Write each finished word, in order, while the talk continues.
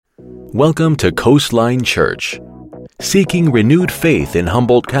Welcome to Coastline Church, seeking renewed faith in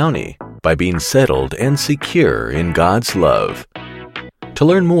Humboldt County by being settled and secure in God's love. To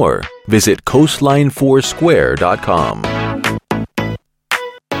learn more, visit coastlinefoursquare.com.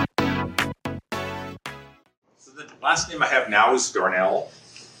 So the last name I have now is Darnell.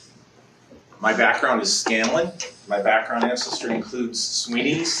 My background is Scanlon. My background ancestry includes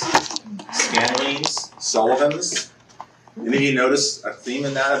Sweeney's, Scanlons, Sullivans. Any of you notice a theme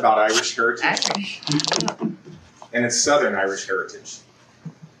in that about Irish heritage? Irish. And it's Southern Irish heritage.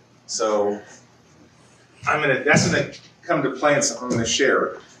 So that's gonna come to play in something I'm gonna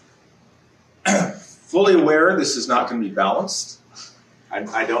share. Fully aware this is not gonna be balanced.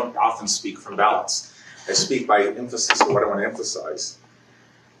 I don't often speak from balance. I speak by emphasis of what I want to emphasize.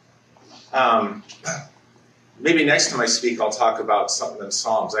 Maybe next time I speak, I'll talk about something in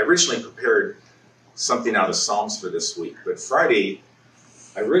Psalms. I originally prepared something out of Psalms for this week, but Friday,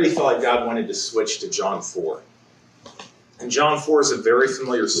 I really felt like God wanted to switch to John 4. And John 4 is a very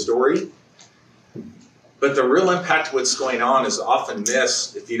familiar story, but the real impact of what's going on is often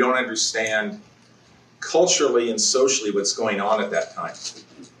missed if you don't understand culturally and socially what's going on at that time.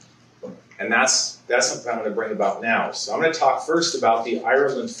 And that's something I'm going to bring about now. So I'm going to talk first about the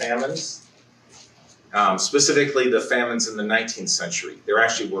Ireland famines, specifically the famines in the 19th century. There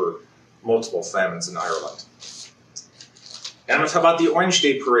actually were multiple famines in Ireland. And I'm going to talk about the Orange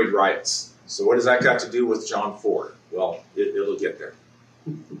Day Parade riots. So what does that got to do with John 4? Well, it'll get there.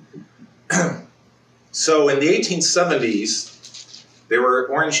 So in the 1870s, there were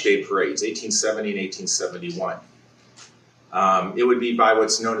Orange Day parades, 1870 and 1871. It would be by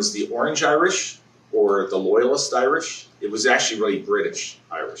what's known as the Orange Irish or the Loyalist Irish. It was actually really British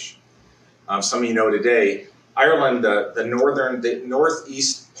Irish. Some of you know today, Ireland, the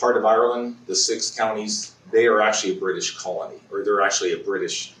northeast part of Ireland, the 6 counties, they are actually a British colony, or they're actually a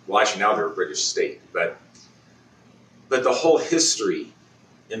British, well actually now they're a British state, but the whole history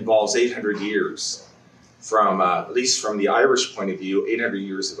involves 800 years from, at least from the Irish point of view, 800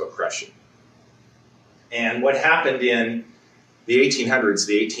 years of oppression. And what happened in the 1800s,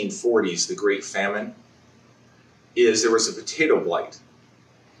 the 1840s, the Great Famine, is there was a potato blight.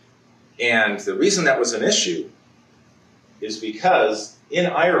 And the reason that was an issue is because in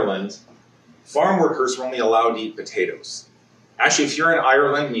Ireland, farm workers were only allowed to eat potatoes. Actually, if you're in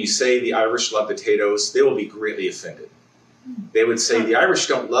Ireland and you say the Irish love potatoes, they will be greatly offended. They would say the Irish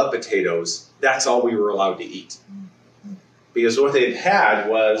don't love potatoes, that's all we were allowed to eat. Because what they'd had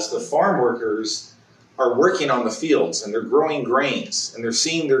was the farm workers are working on the fields and they're growing grains and they're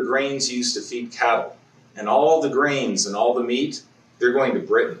seeing their grains used to feed cattle. And all the grains and all the meat, they're going to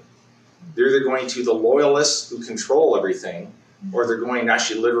Britain. They're either going to the Loyalists who control everything, or they're going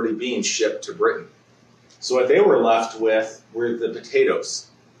actually literally being shipped to Britain. So what they were left with were the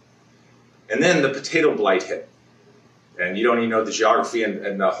potatoes. And then the potato blight hit. And you don't even know the geography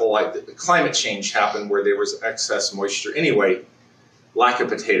and the whole the climate change happened where there was excess moisture. Anyway, lack of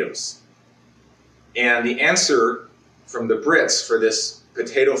potatoes. And the answer from the Brits for this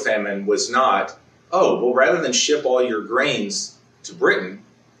potato famine was not, oh, well, rather than ship all your grains to Britain,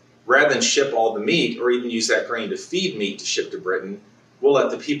 rather than ship all the meat or even use that grain to feed meat to ship to Britain, we'll let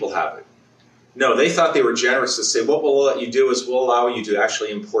the people have it. No, they thought they were generous to say, what we'll let you do is we'll allow you to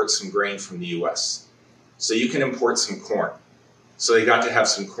actually import some grain from the U.S. So you can import some corn. So they got to have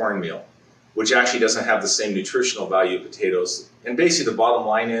some cornmeal, which actually doesn't have the same nutritional value of potatoes. And basically the bottom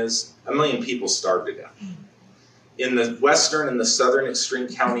line is 1 million people starved to death. In the western and the southern extreme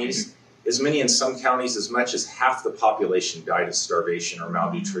counties, as many in some counties, as much as half the population died of starvation or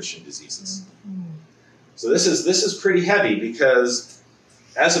malnutrition diseases. So this is pretty heavy because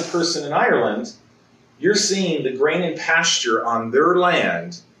as a person in Ireland, you're seeing the grain and pasture on their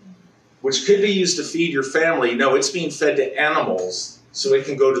land, which could be used to feed your family. No, it's being fed to animals so it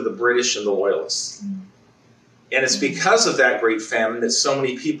can go to the British and the Loyalists. And it's because of that great famine that so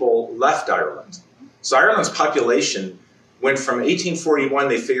many people left Ireland. So Ireland's population went from 1841,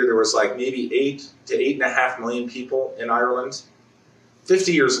 they figured there was like maybe 8 to 8.5 million people in Ireland.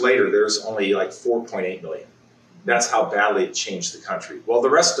 50 years later, there's only like 4.8 million. That's how badly it changed the country. Well, the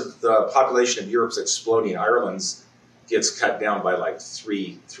rest of the population of Europe's exploding. Ireland's gets cut down by like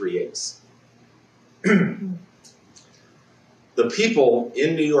 3/8. The people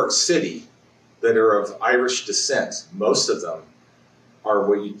in New York City that are of Irish descent, most of them are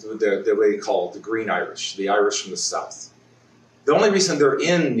what they call the Green Irish, the Irish from the South. The only reason they're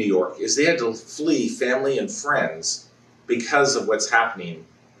in New York is they had to flee family and friends because of what's happening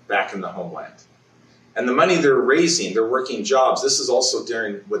back in the homeland. And the money they're raising, they're working jobs. This is also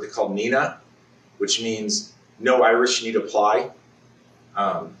during what they call NINA, which means no Irish need apply.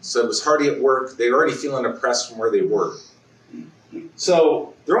 So it was hard to get work. They were already feeling oppressed from where they were.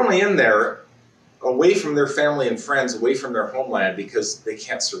 So they're only in there away from their family and friends, away from their homeland, because they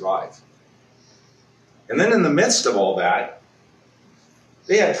can't survive. And then in the midst of all that,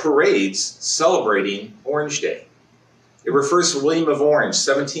 they had parades celebrating Orange Day. It refers to William of Orange,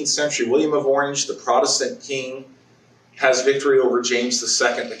 17th century. William of Orange, the Protestant king, has victory over James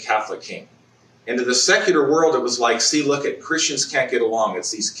II, the Catholic king. And to the secular world, it was like, see, look, Christians can't get along.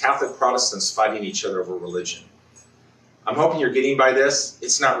 It's these Catholic Protestants fighting each other over religion. I'm hoping you're getting by this.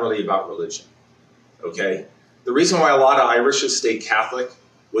 It's not really about religion, okay? The reason why a lot of Irish stayed Catholic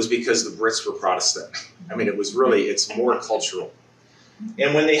was because the Brits were Protestant. I mean, it's more cultural.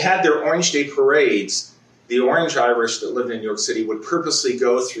 And when they had their Orange Day parades, the Orange Irish that lived in New York City would purposely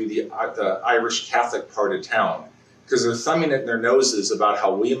go through the Irish Catholic part of town because they're thumbing at their noses about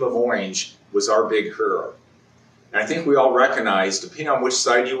how William of Orange was our big hero. And I think we all recognize, depending on which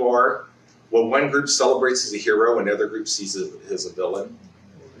side you are, what one group celebrates as a hero and another group sees as a villain.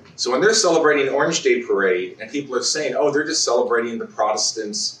 So when they're celebrating Orange Day Parade and people are saying, oh, they're just celebrating the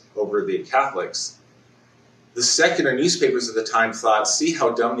Protestants over the Catholics, the secular newspapers at the time thought, see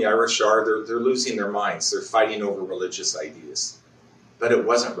how dumb the Irish are, they're losing their minds, they're fighting over religious ideas. But it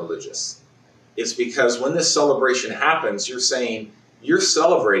wasn't religious. It's because when this celebration happens, you're saying, you're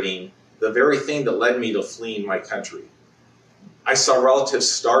celebrating the very thing that led me to fleeing my country. I saw relatives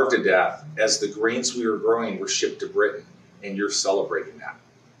starve to death as the grains we were growing were shipped to Britain, and you're celebrating that.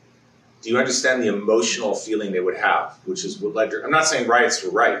 Do you understand the emotional feeling they would have, which is what led to, I'm not saying riots were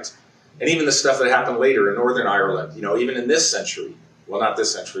right, and even the stuff that happened later in Northern Ireland, even in this century, well, not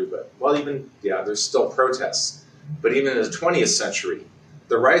this century, but, there's still protests. But even in the 20th century,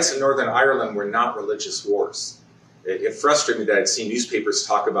 the riots in Northern Ireland were not religious wars. It frustrated me that I'd seen newspapers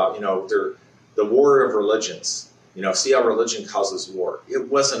talk about, the war of religions. See how religion causes war. It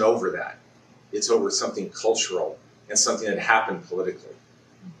wasn't over that. It's over something cultural and something that happened politically.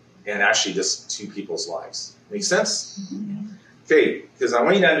 And actually just two people's lives. Make sense? Mm-hmm. Okay, because I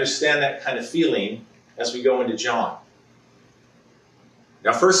want you to understand that kind of feeling as we go into John.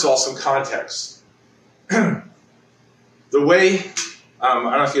 Now, first of all, some context. The way, I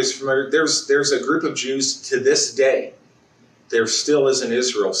don't know if you're familiar, there's a group of Jews to this day. There still is in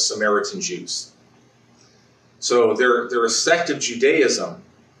Israel Samaritan Jews. So they're a sect of Judaism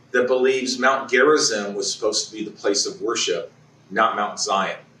that believes Mount Gerizim was supposed to be the place of worship, not Mount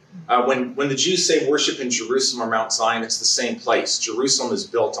Zion. When the Jews say worship in Jerusalem or Mount Zion, it's the same place. Jerusalem is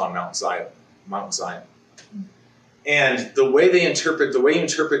built on Mount Zion. And the way you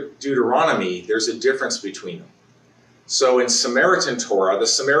interpret Deuteronomy, there's a difference between them. So in Samaritan Torah, the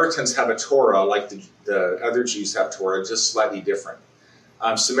Samaritans have a Torah like the other Jews have Torah, just slightly different.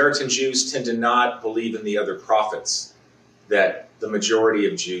 Samaritan Jews tend to not believe in the other prophets that the majority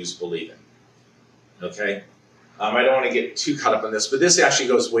of Jews believe in. Okay? I don't want to get too caught up on this, but this actually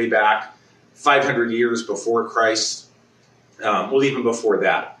goes way back 500 years before Christ, even before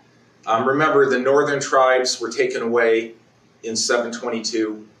that. Remember, the northern tribes were taken away in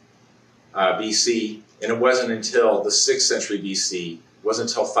 722 BC, and it wasn't until the 6th century BC, it wasn't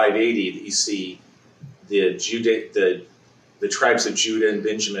until 580 that you see the tribes of Judah and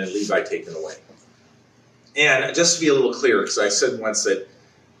Benjamin and Levi taken away. And just to be a little clear, because I said once that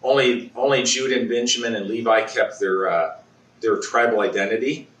only Judah and Benjamin and Levi kept their tribal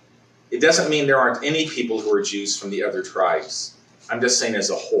identity. It doesn't mean there aren't any people who are Jews from the other tribes. I'm just saying as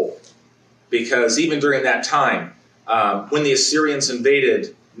a whole. Because even during that time, when the Assyrians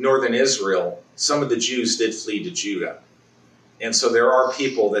invaded northern Israel, some of the Jews did flee to Judah. And so there are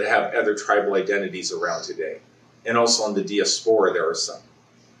people that have other tribal identities around today. And also in the diaspora, there are some.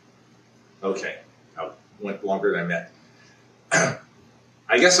 Okay, I went longer than I meant.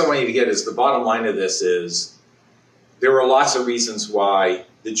 I guess I want you to get is the bottom line of this is there were lots of reasons why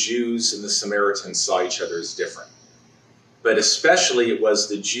the Jews and the Samaritans saw each other as different. But especially it was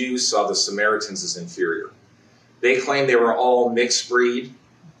the Jews saw the Samaritans as inferior. They claimed they were all mixed breed,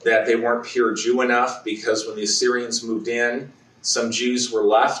 that they weren't pure Jew enough because when the Assyrians moved in, some Jews were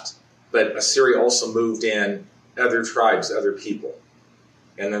left, but Assyria also moved in other tribes, other people.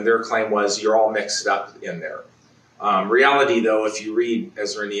 And then their claim was you're all mixed up in there. Reality, though, if you read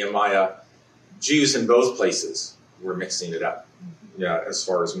Ezra and Nehemiah, Jews in both places were mixing it up, as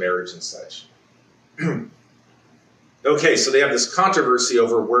far as marriage and such. Okay, so they have this controversy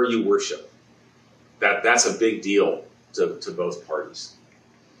over where you worship. That's a big deal to both parties.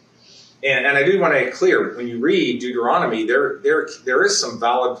 And I do want to make clear, when you read Deuteronomy, there is some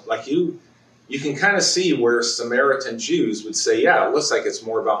valid, like you can kind of see where Samaritan Jews would say, yeah, it looks like it's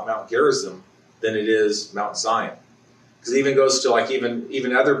more about Mount Gerizim than it is Mount Zion. Because it even goes to like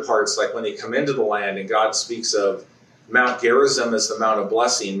even other parts, like when they come into the land and God speaks of Mount Gerizim as the Mount of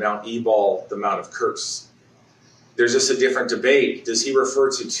blessing, Mount Ebal, the Mount of curse. There's just a different debate. Does he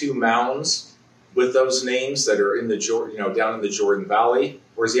refer to two mountains with those names that are in the down in the Jordan Valley,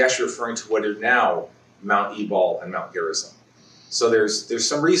 or is he actually referring to what are now Mount Ebal and Mount Gerizim? So there's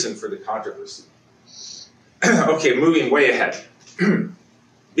some reason for the controversy. Okay, moving way ahead.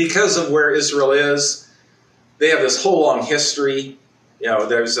 Because of where Israel is, they have this whole long history. You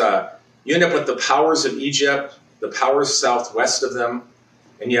end up with the powers of Egypt, the powers southwest of them,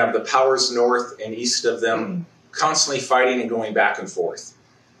 and you have the powers north and east of them, constantly fighting and going back and forth.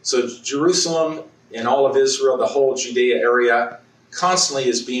 So Jerusalem and all of Israel, the whole Judea area, constantly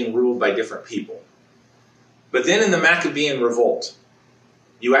is being ruled by different people. But then in the Maccabean revolt,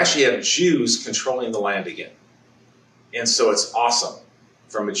 you actually have Jews controlling the land again. And so it's awesome.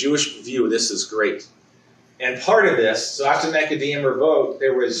 From a Jewish view, this is great. And part of this, so after the Maccabean revolt,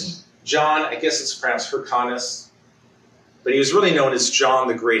 there was John, I guess it's pronounced Hyrcanus, but he was really known as John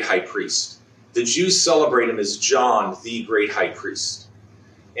the Great High Priest. The Jews celebrate him as John the Great High Priest.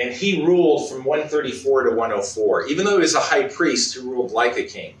 And he ruled from 134 to 104, even though he was a high priest who ruled like a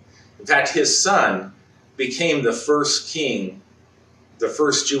king. In fact, his son became the first king, the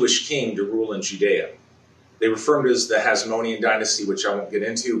first Jewish king to rule in Judea. They refer him to as the Hasmonean dynasty, which I won't get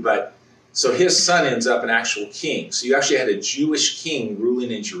into, but so his son ends up an actual king. So you actually had a Jewish king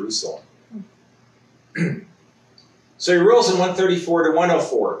ruling in Jerusalem. So he rules in 134 to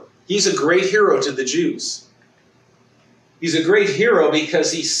 104. He's a great hero to the Jews. He's a great hero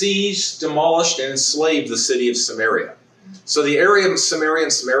because he sieged, demolished, and enslaved the city of Samaria. So the area of Samaria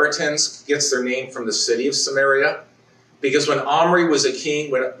and Samaritans gets their name from the city of Samaria, because when Omri was a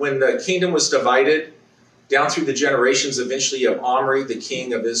king, when the kingdom was divided, down through the generations, eventually you have Omri, the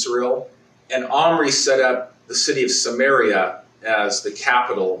king of Israel, and Omri set up the city of Samaria as the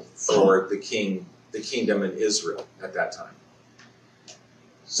capital for the kingdom in Israel at that time.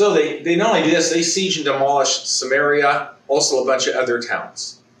 So they not only do this, they siege and demolish Samaria, also a bunch of other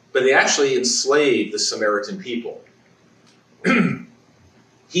towns. But they actually enslaved the Samaritan people.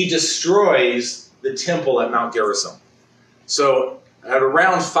 He destroys the temple at Mount Gerizim. So at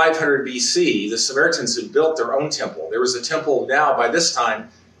around 500 BC, the Samaritans had built their own temple. There was a temple now, by this time,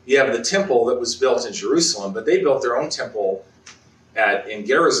 you have the temple that was built in Jerusalem, but they built their own temple in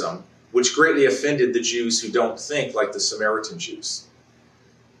Gerizim, which greatly offended the Jews who don't think like the Samaritan Jews.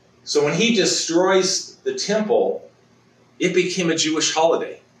 So when he destroys the temple, it became a Jewish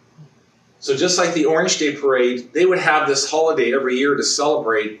holiday. So just like the Orange Day Parade, they would have this holiday every year to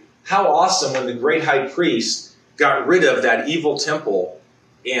celebrate how awesome when the great high priest got rid of that evil temple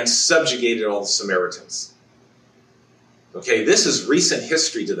and subjugated all the Samaritans. Okay, this is recent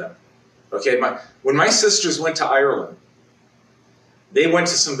history to them. Okay, when my sisters went to Ireland, they went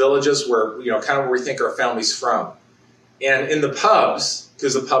to some villages where, kind of where we think our family's from. And in the pubs,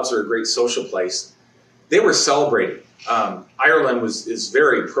 because the pubs are a great social place, they were celebrating. Ireland is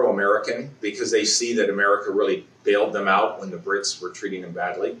very pro-American because they see that America really bailed them out when the Brits were treating them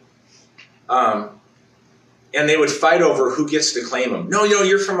badly. And they would fight over who gets to claim them. No,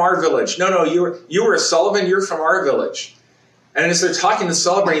 you're from our village. No, you were a Sullivan, you're from our village. And as they're talking and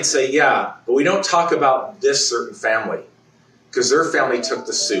celebrating, say, yeah, but we don't talk about this certain family because their family took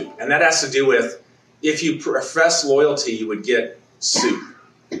the soup. And that has to do with if you profess loyalty, you would get soup.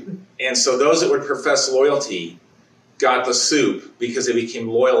 And so those that would profess loyalty got the soup because they became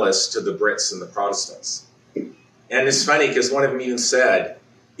loyalists to the Brits and the Protestants. And it's funny because one of them even said,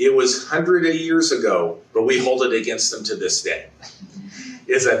 it was hundreds of years ago, but we hold it against them to this day.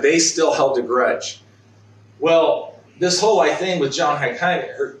 Is that they still held a grudge. Well, this whole thing with John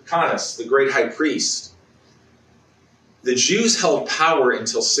Hyrcanus, the great high priest, the Jews held power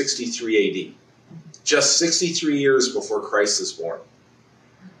until 63 AD, just 63 years before Christ is born.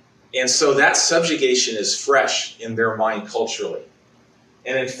 And so that subjugation is fresh in their mind culturally.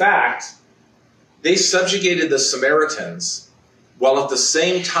 And in fact, they subjugated the Samaritans while at the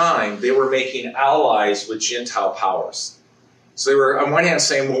same time they were making allies with Gentile powers. So they were on one hand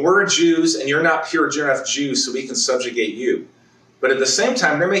saying, well, we're Jews and you're not pure enough Jews so we can subjugate you. But at the same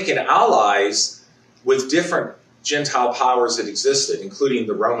time, they're making allies with different Gentile powers that existed, including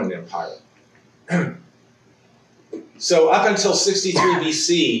the Roman Empire. So up until 63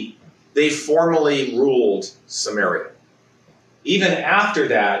 BC, they formally ruled Samaria. Even after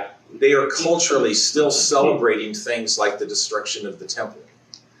that, they are culturally still celebrating things like the destruction of the temple.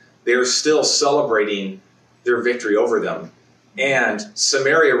 They are still celebrating their victory over them. And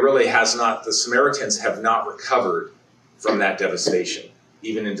Samaria really the Samaritans have not recovered from that devastation,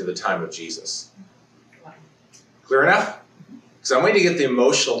 even into the time of Jesus. Clear enough? Because I want you to get the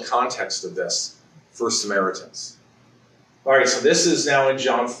emotional context of this for Samaritans. All right, so this is now in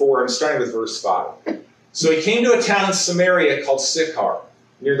John 4. I'm starting with verse 5. So he came to a town in Samaria called Sychar,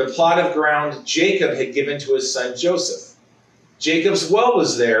 near the plot of ground Jacob had given to his son Joseph. Jacob's well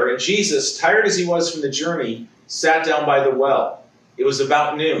was there, and Jesus, tired as he was from the journey, sat down by the well. It was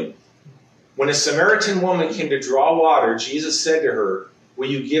about noon. When a Samaritan woman came to draw water, Jesus said to her, "Will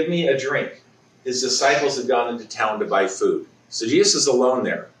you give me a drink?" His disciples had gone into town to buy food. So Jesus is alone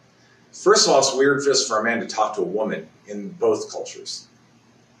there. First of all, it's weird just for a man to talk to a woman in both cultures.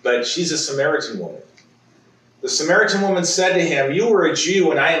 But she's a Samaritan woman. The Samaritan woman said to him, "You are a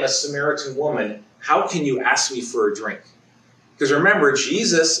Jew and I am a Samaritan woman. How can you ask me for a drink?" Because remember,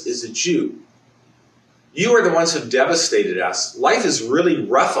 Jesus is a Jew. You are the ones who have devastated us. Life is really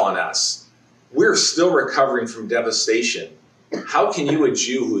rough on us. We're still recovering from devastation. How can you, a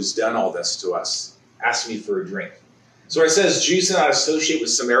Jew who's done all this to us, ask me for a drink? So it says Jews do not associate with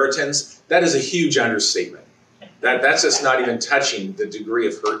Samaritans. That is a huge understatement. That's just not even touching the degree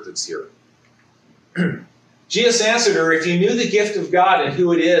of hurt that's here. Jesus answered her, "If you knew the gift of God and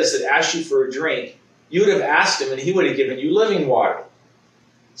who it is that asked you for a drink, you would have asked him and he would have given you living water."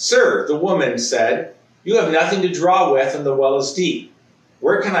 "Sir," the woman said, "you have nothing to draw with and the well is deep.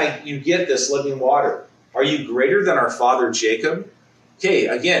 Where can you get this living water? Are you greater than our father Jacob?" Okay,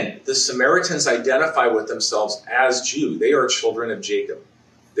 again, the Samaritans identify with themselves as Jew. They are children of Jacob.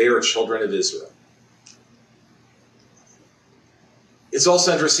 They are children of Israel. It's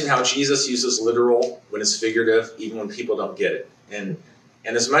also interesting how Jesus uses literal when it's figurative, even when people don't get it. And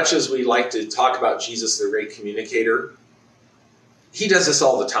as much as we like to talk about Jesus, the great communicator, he does this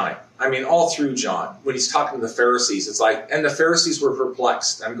all the time. I mean, all through John. When he's talking to the Pharisees, it's like, and the Pharisees were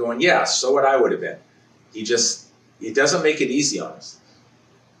perplexed. I'm going, yeah, so would I would have been. He doesn't make it easy on us.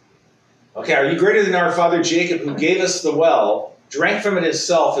 Okay, are you greater than our father Jacob, who gave us the well, drank from it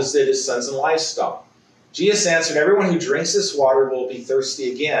himself as did his sons and livestock? Jesus answered, "Everyone who drinks this water will be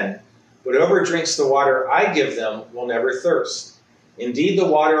thirsty again, but whoever drinks the water I give them will never thirst. Indeed, the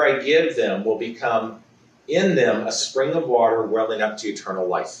water I give them will become in them a spring of water welling up to eternal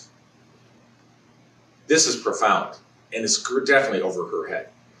life." This is profound, and it's definitely over her head.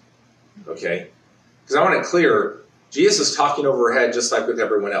 Okay? Because I want it clear, Jesus is talking over her head just like with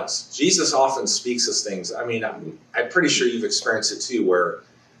everyone else. Jesus often speaks us things. I mean, I'm pretty sure you've experienced it too, where,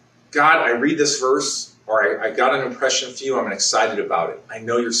 God, I read this verse, or I got an impression of you, I'm excited about it. I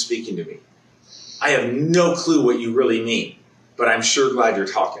know you're speaking to me. I have no clue what you really mean, but I'm sure glad you're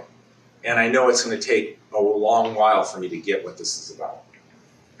talking. And I know it's going to take a long while for me to get what this is about.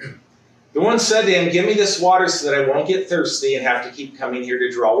 The one said to him, "Give me this water so that I won't get thirsty and have to keep coming here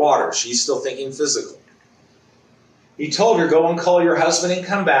to draw water." She's still thinking physical. He told her, "Go and call your husband and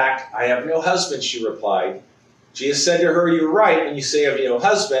come back." "I have no husband," she replied. Jesus said to her, "You're right when you say you have no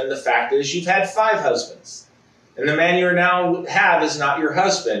husband. The fact is you've had 5 husbands. And the man you now have is not your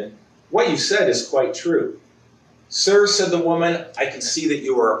husband. What you said is quite true." "Sir," said the woman, "I can see that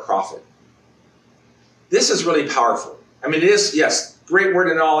you are a prophet." This is really powerful. I mean, it is, yes, great word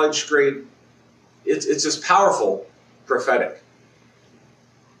of knowledge, great. It's just powerful, prophetic.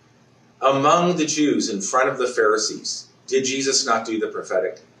 Among the Jews in front of the Pharisees, did Jesus not do the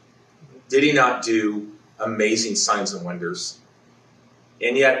prophetic? Did he not do amazing signs and wonders?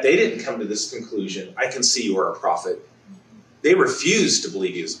 And yet they didn't come to this conclusion, "I can see you are a prophet." They refused to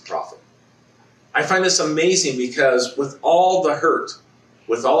believe he was a prophet. I find this amazing because with all the hurt,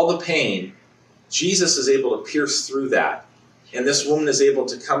 with all the pain, Jesus is able to pierce through that. And this woman is able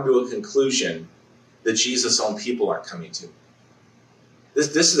to come to a conclusion that Jesus' own people aren't coming to.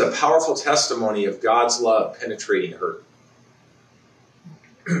 This is a powerful testimony of God's love penetrating hurt.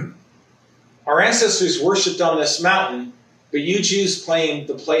 "Our ancestors worshipped on this mountain, but you Jews claim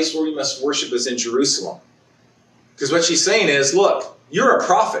the place where we must worship is in Jerusalem." Because what she's saying is, look, you're a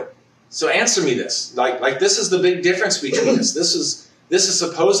prophet, so answer me this. Like this is the big difference between us. This is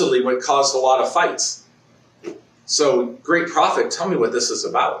supposedly what caused a lot of fights. So, great prophet, tell me what this is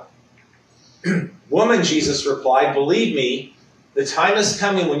about. "Woman," Jesus replied, "believe me, the time is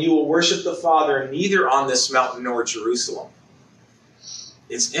coming when you will worship the Father neither on this mountain nor Jerusalem."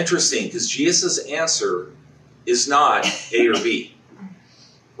 It's interesting because Jesus' answer is not A or B.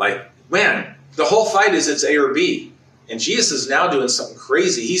 Like, man, the whole fight is it's A or B. And Jesus is now doing something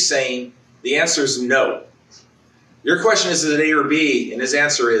crazy. He's saying the answer is no. Your question is it A or B? And his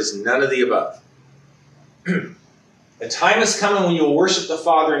answer is none of the above. "The time is coming when you will worship the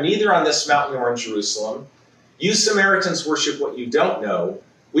Father neither on this mountain nor in Jerusalem. You Samaritans worship what you don't know.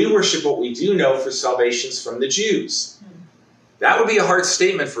 We worship what we do know, for salvation's from the Jews." That would be a hard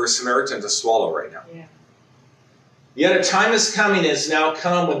statement for a Samaritan to swallow right now. Yeah. Yet a time is coming and is now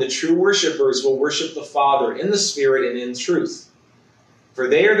come when the true worshipers will worship the Father in the Spirit and in truth. For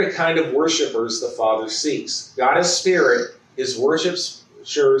they are the kind of worshipers the Father seeks. God is Spirit. His worshipers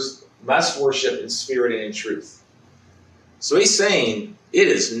must worship in spirit and in truth. So he's saying it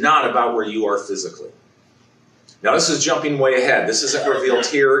is not about where you are physically. Now this is jumping way ahead. This isn't revealed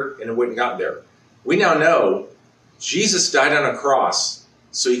here and it wouldn't got there. We now know Jesus died on a cross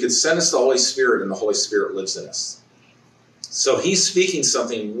so he could send us the Holy Spirit, and the Holy Spirit lives in us. So he's speaking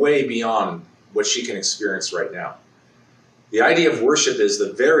something way beyond what she can experience right now. The idea of worship is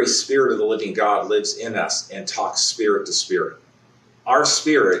the very Spirit of the living God lives in us and talks spirit to spirit. Our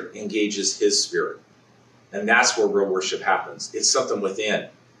spirit engages his spirit. And that's where real worship happens. It's something within.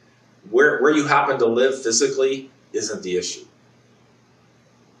 Where you happen to live physically isn't the issue.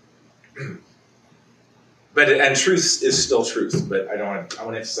 And truth is still truth, but I want to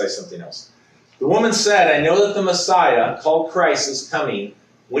emphasize something else. The woman said, I know that the Messiah, called Christ, is coming.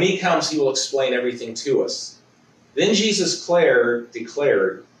 When he comes, he will explain everything to us. Then Jesus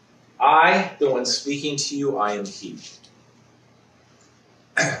declared, I, the one speaking to you, I am he.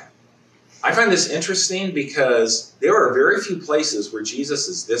 I find this interesting because there are very few places where Jesus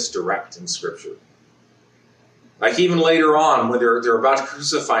is this direct in Scripture. Like even later on, when they're about to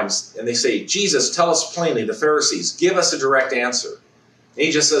crucify him, and they say, Jesus, tell us plainly, the Pharisees, give us a direct answer. And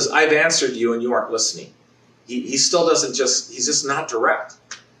he just says, I've answered you and you aren't listening. He still doesn't he's just not direct.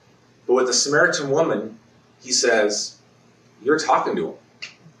 But with the Samaritan woman, he says, you're talking to him.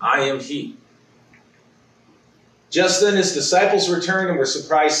 I am he. Just then his disciples returned and were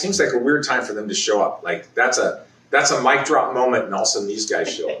surprised. Seems like a weird time for them to show up. Like that's a mic drop moment, and all of a sudden these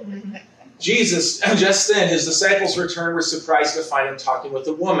guys show up. Just then his disciples returned, were surprised to find him talking with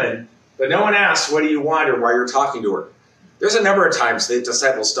a woman, but no one asked, what do you want, or why you're talking to her. There's a number of times the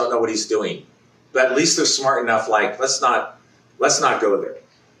disciples don't know what he's doing, but at least they're smart enough, like, let's not go there.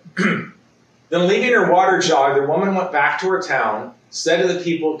 Then leaving her water jug, the woman went back to her town, said to the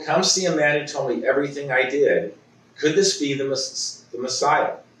people, come see a man who told me everything I did. Could this be the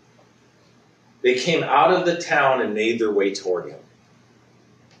Messiah? They came out of the town and made their way toward him.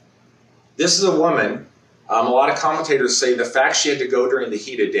 This is a woman. A lot of commentators say the fact she had to go during the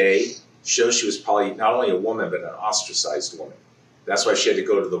heat of day shows she was probably not only a woman, but an ostracized woman. That's why she had to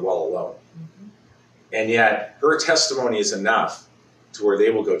go to the well alone. Mm-hmm. And yet her testimony is enough to where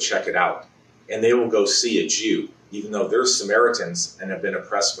they will go check it out. And they will go see a Jew, even though they're Samaritans and have been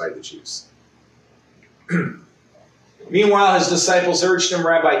oppressed by the Jews. Meanwhile, his disciples urged him,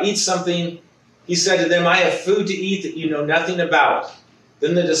 Rabbi, eat something. He said to them, I have food to eat that you know nothing about.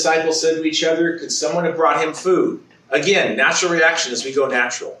 Then the disciples said to each other, could someone have brought him food? Again, natural reaction is we go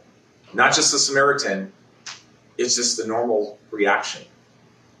natural. Not just the Samaritan, it's just the normal reaction.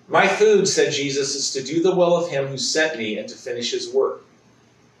 My food, said Jesus, is to do the will of him who sent me and to finish his work.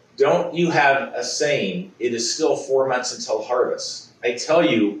 Don't you have a saying, it is still 4 months until harvest? I tell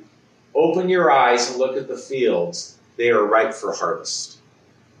you, open your eyes and look at the fields. They are ripe for harvest.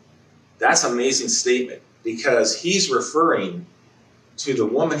 That's an amazing statement because he's referring to the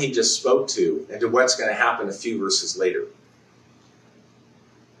woman he just spoke to and to what's going to happen a few verses later.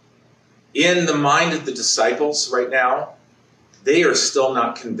 In the mind of the disciples right now, they are still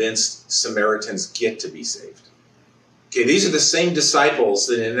not convinced Samaritans get to be saved. Okay, these are the same disciples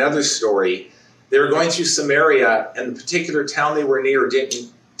that in another story, they were going through Samaria and the particular town they were near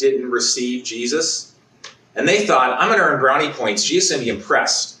didn't receive Jesus. And they thought, I'm going to earn brownie points. Jesus is going to be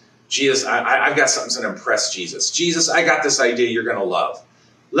impressed. Jesus, I've got something that's going to impress Jesus. Jesus, I got this idea you're going to love.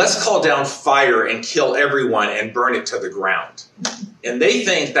 Let's call down fire and kill everyone and burn it to the ground. And they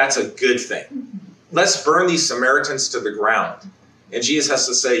think that's a good thing. Let's burn these Samaritans to the ground. And Jesus has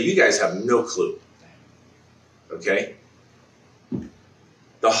to say, you guys have no clue. Okay?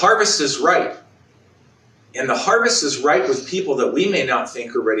 The harvest is ripe. And the harvest is ripe with people that we may not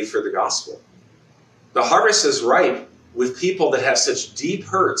think are ready for the gospel. The harvest is ripe with people that have such deep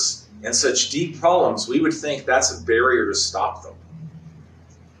hurts and such deep problems, we would think that's a barrier to stop them.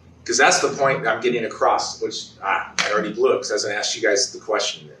 Because that's the point I'm getting across, which I already blew it because I was going to ask you guys the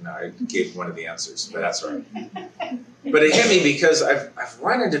question, and I gave one of the answers, but that's all right. But it hit me because I've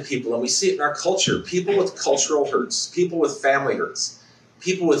run into people, and we see it in our culture, people with cultural hurts, people with family hurts,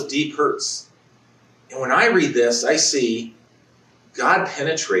 people with deep hurts. And when I read this, I see God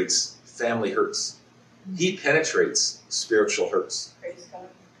penetrates family hurts. He penetrates spiritual hurts. Praise God.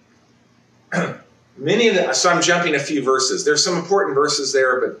 So I'm jumping a few verses. There's some important verses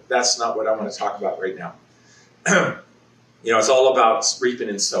there, but that's not what I want to talk about right now. It's all about reaping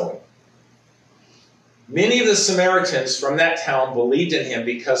and sowing. Many of the Samaritans from that town believed in him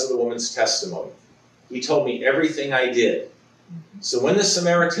because of the woman's testimony. He told me everything I did. So when the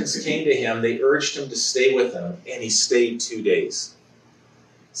Samaritans came to him, they urged him to stay with them, and he stayed 2 days.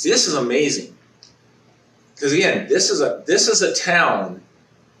 See, this is amazing. Because again, this is a town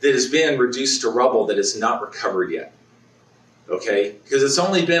that has been reduced to rubble that is not recovered yet. Okay? Because it's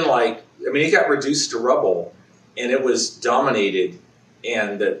only been it got reduced to rubble, and it was dominated,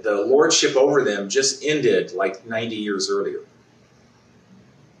 and the lordship over them just ended 90 years earlier.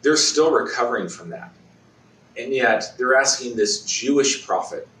 They're still recovering from that. And yet, they're asking this Jewish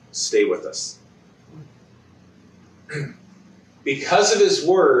prophet, stay with us. Because of his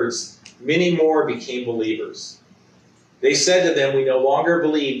words, many more became believers. They said to them, we no longer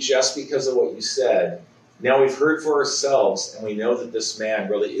believe just because of what you said. Now we've heard for ourselves, and we know that this man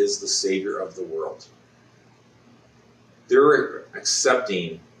really is the Savior of the world. They're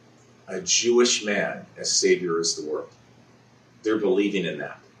accepting a Jewish man as Savior of the world. They're believing in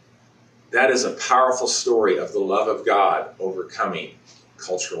that. That is a powerful story of the love of God overcoming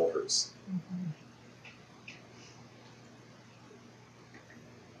cultural hurts.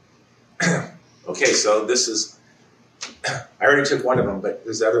 Okay, so this is, I already took one of them, but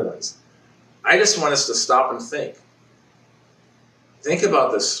there's other ones. I just want us to stop and think. Think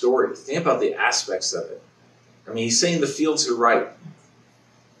about this story. Think about the aspects of it. I mean, he's saying the fields are ripe.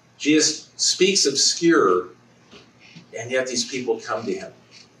 Jesus speaks obscure, and yet these people come to him.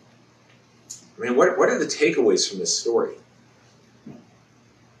 I mean, what are the takeaways from this story?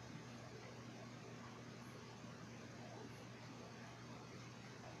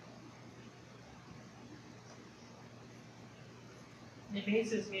 It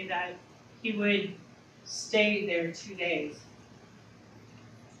amazes me that he would stay there 2 days.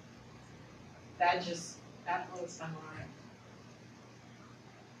 That blows my mind.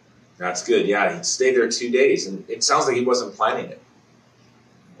 That's good. Yeah, he'd stay there 2 days, and it sounds like he wasn't planning it.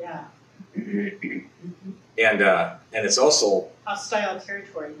 Yeah. And it's also hostile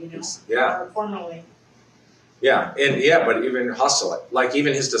territory, Yeah. Or formerly. Yeah, but even hostile.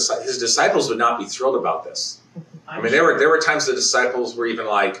 Even his disciples would not be thrilled about this. I mean, there were times the disciples were even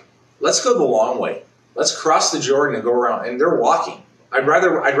like, let's go the long way. Let's cross the Jordan and go around. And they're walking. I'd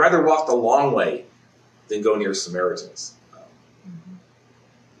rather walk the long way than go near Samaritans.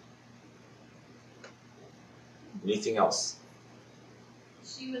 Anything else?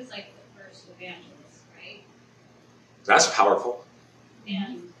 She was like the first evangelist, right? That's powerful.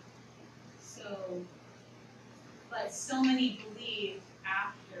 And but so many believe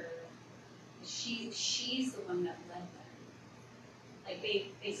after she's the one that led them. Like they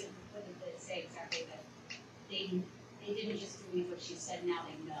basically couldn't say exactly that they didn't just believe what she said, now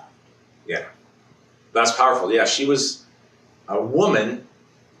they know. Yeah. That's powerful. Yeah, she was a woman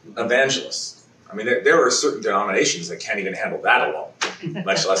evangelist. I mean, there are certain denominations that can't even handle that alone,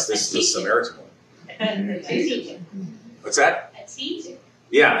 much less this is a Samaritan woman. A tainted. What's that? A tainted.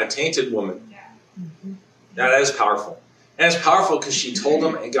 Yeah, a tainted woman. Yeah. Now that is powerful. And it's powerful because she told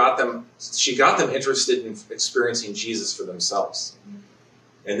them and got them interested in experiencing Jesus for themselves.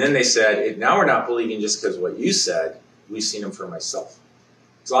 And then they said, now we're not believing just because of what you said, we've seen him for myself.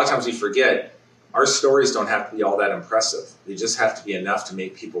 So a lot of times we forget, our stories don't have to be all that impressive. They just have to be enough to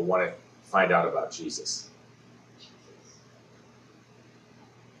make people want to find out about Jesus.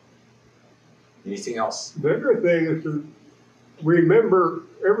 Anything else? The other thing is to remember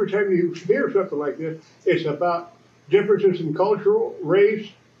every time you hear something like this, it's about differences in cultural, race,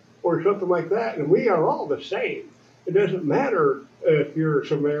 or something like that. And we are all the same. It doesn't matter if you're a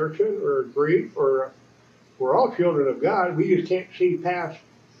Samaritan or a Greek or we're all children of God. We just can't see past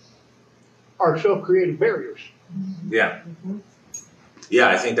our self-created barriers. Yeah. Yeah,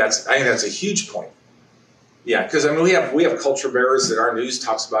 I think that's a huge point. Yeah, because I mean we have culture barriers that our news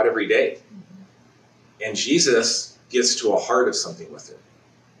talks about every day. And Jesus gets to a heart of something with it.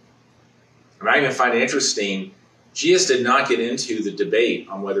 I mean, I even find it interesting, Jesus did not get into the debate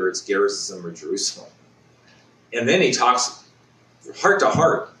on whether it's Gerizim or Jerusalem. And then he talks heart to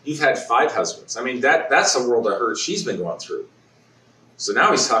heart. You've had 5 husbands. I mean, that's a world of hurt she's been going through. So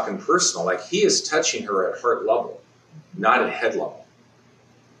now he's talking personal, like he is touching her at heart level, not at head level.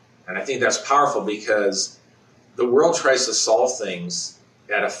 And I think that's powerful because the world tries to solve things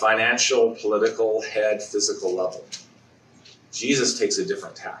at a financial, political, head, physical level. Jesus takes a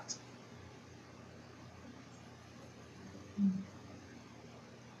different tact.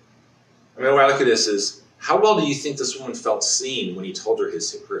 I mean, the way I look at this is, how well do you think this woman felt seen when he told her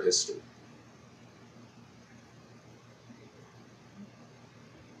her history?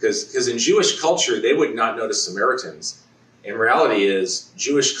 Because in Jewish culture, they would not notice Samaritans. And reality is,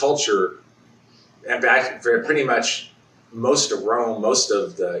 Jewish culture, and back for pretty much most of Rome, most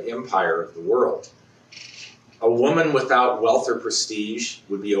of the empire of the world, A woman without wealth or prestige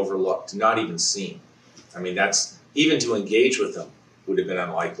would be overlooked, not even seen. I mean, that's, even to engage with them would have been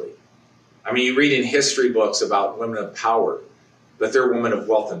unlikely. I mean, you read in history books about women of power, but they're women of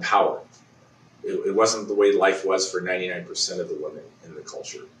wealth and power. It wasn't the way life was for 99% of the women in the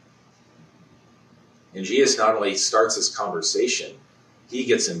culture. And Jesus not only starts this conversation, he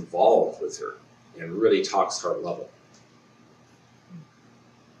gets involved with her and really talks heart level.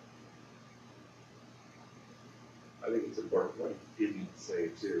 I think it's important what he didn't say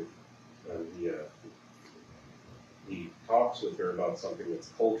too. He talks with her about something that's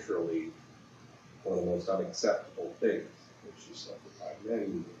culturally one of the most unacceptable things, which is suffered by men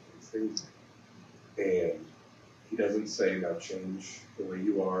and these things. And he doesn't say, now change the way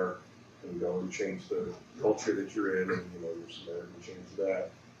you are and go and change the culture that you're in, and you're Samaritan, change that,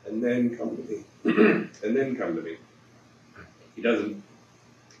 and then come to me. And then come to me. He doesn't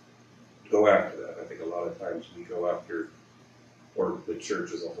go after that. I think a lot of times we go after, or the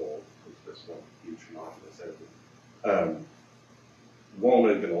church as a whole, there's one huge monotonous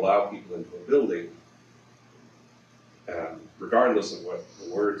won't even allow people into a building, regardless of what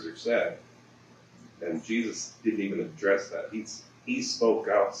the words are said. And Jesus didn't even address that. He spoke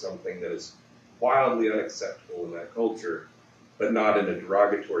out something that is wildly unacceptable in that culture, but not in a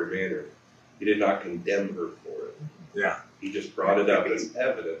derogatory manner. He did not condemn her for it. Yeah. He just brought it up as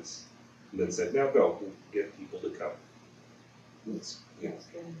evidence and then said, now go, get people to come. It's,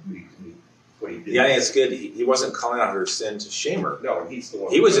 what he did. Yeah, it's good. He wasn't calling out her sin to shame her. No, he's the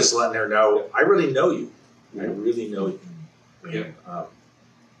one. He was just letting her know, I really know you. I really know you. Yeah.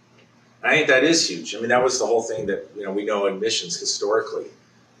 I think that is huge. I mean, that was the whole thing that we know in missions historically.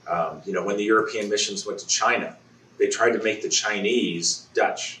 When the European missions went to China, they tried to make the Chinese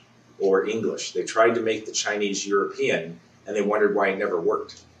Dutch or English. They tried to make the Chinese European, and they wondered why it never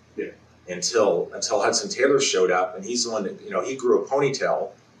worked. Yeah. Until Hudson Taylor showed up, and he's the one that he grew a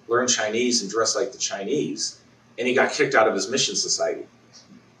ponytail, learned Chinese, and dressed like the Chinese, and he got kicked out of his mission society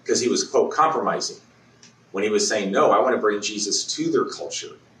because he was, quote, compromising when he was saying, no, I want to bring Jesus to their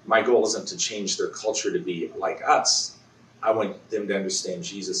culture. My goal isn't to change their culture to be like us. I want them to understand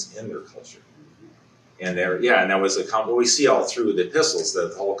Jesus in their culture. And and that was what we see all through the epistles,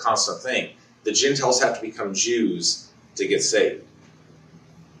 the whole constant thing. The Gentiles have to become Jews to get saved.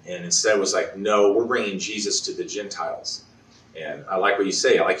 And instead it was like, no, we're bringing Jesus to the Gentiles. And I like what you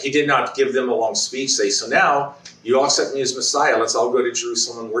say. Like, he did not give them a long speech, say, so now you all accept me as Messiah. Let's all go to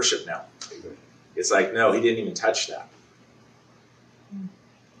Jerusalem and worship now. It's like, no, he didn't even touch that.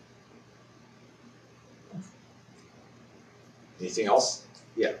 Anything else?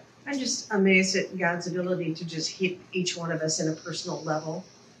 Yeah. I'm just amazed at God's ability to just hit each one of us in a personal level,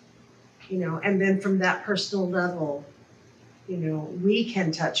 and then from that personal level, we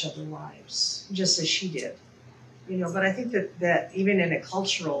can touch other lives just as she did, but I think that even in a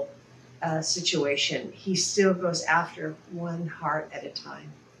cultural situation, he still goes after one heart at a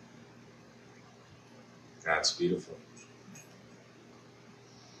time. That's beautiful.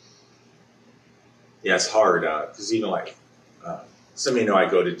 Yeah, it's hard because even like some of you know I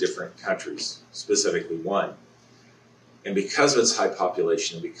go to different countries, specifically one, and because of its high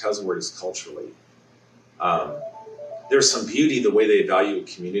population and because of where it is culturally, there's some beauty the way they value a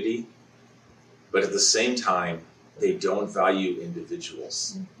community, but at the same time they don't value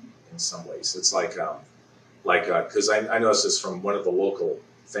individuals in some ways. It's like because I noticed this from one of the local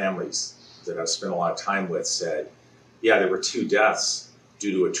families that I've spent a lot of time with said, yeah, there were 2 deaths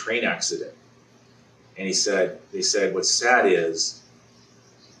due to a train accident. And they said, what's sad is,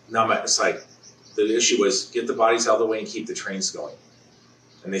 it's like, the issue was get the bodies out of the way and keep the trains going.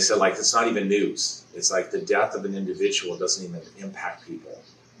 And they said, like, it's not even news. It's like the death of an individual doesn't even impact people.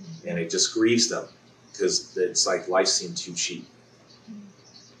 And it just grieves them because it's like life seemed too cheap.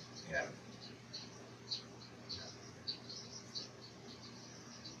 Yeah.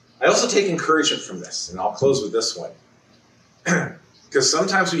 I also take encouragement from this, and I'll close with this one. Because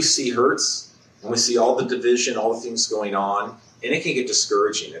sometimes we see hurts, and we see all the division, all the things going on, and it can get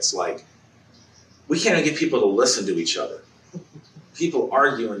discouraging. It's like, we can't get people to listen to each other. People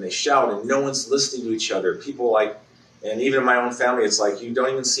argue and they shout, and no one's listening to each other. People and even in my own family, it's like, you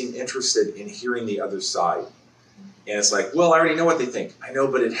don't even seem interested in hearing the other side. And it's like, well, I already know what they think. I know,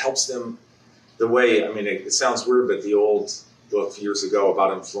 but it helps them the way, it sounds weird, but the old book years ago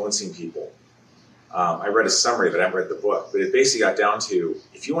about influencing people. I read a summary of it, I haven't read the book, but it basically got down to,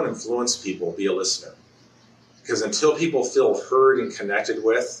 if you want to influence people, be a listener. Because until people feel heard and connected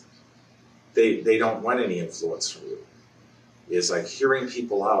with, they don't want any influence from you. It's like hearing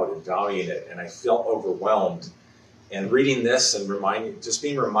people out and valuing it, and I felt overwhelmed. And reading this and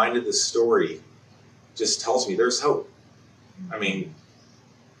being reminded the story just tells me there's hope. I mean,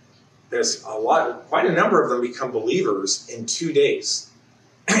 there's quite a number of them become believers in 2 days,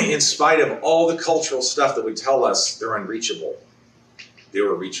 in spite of all the cultural stuff that would tell us they're unreachable. They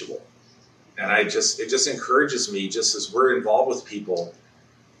were reachable. And it just encourages me, just as we're involved with people,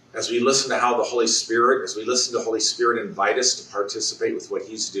 as we listen to how the Holy Spirit, as we listen to the Holy Spirit invite us to participate with what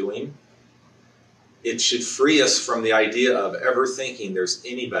he's doing, it should free us from the idea of ever thinking there's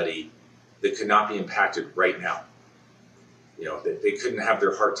anybody that could not be impacted right now. You know, that they couldn't have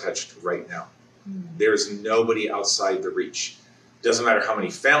their heart touched right now. There's nobody outside the reach. Doesn't matter how many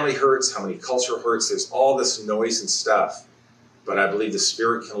family hurts, how many cultural hurts, there's all this noise and stuff. But I believe the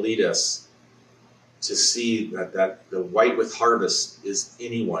Spirit can lead us to see that the white with harvest is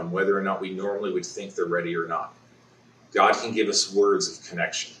anyone, whether or not we normally would think they're ready or not. God can give us words of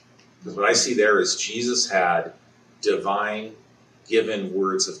connection. Because what I see there is Jesus had divine given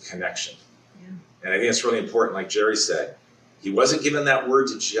words of connection. Yeah. And I think it's really important, like Jerry said, he wasn't given that word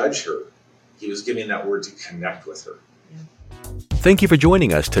to judge her. He was giving that word to connect with her. Yeah. Thank you for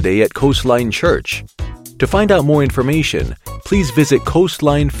joining us today at Coastline Church. To find out more information, please visit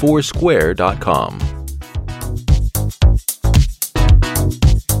coastlinefoursquare.com.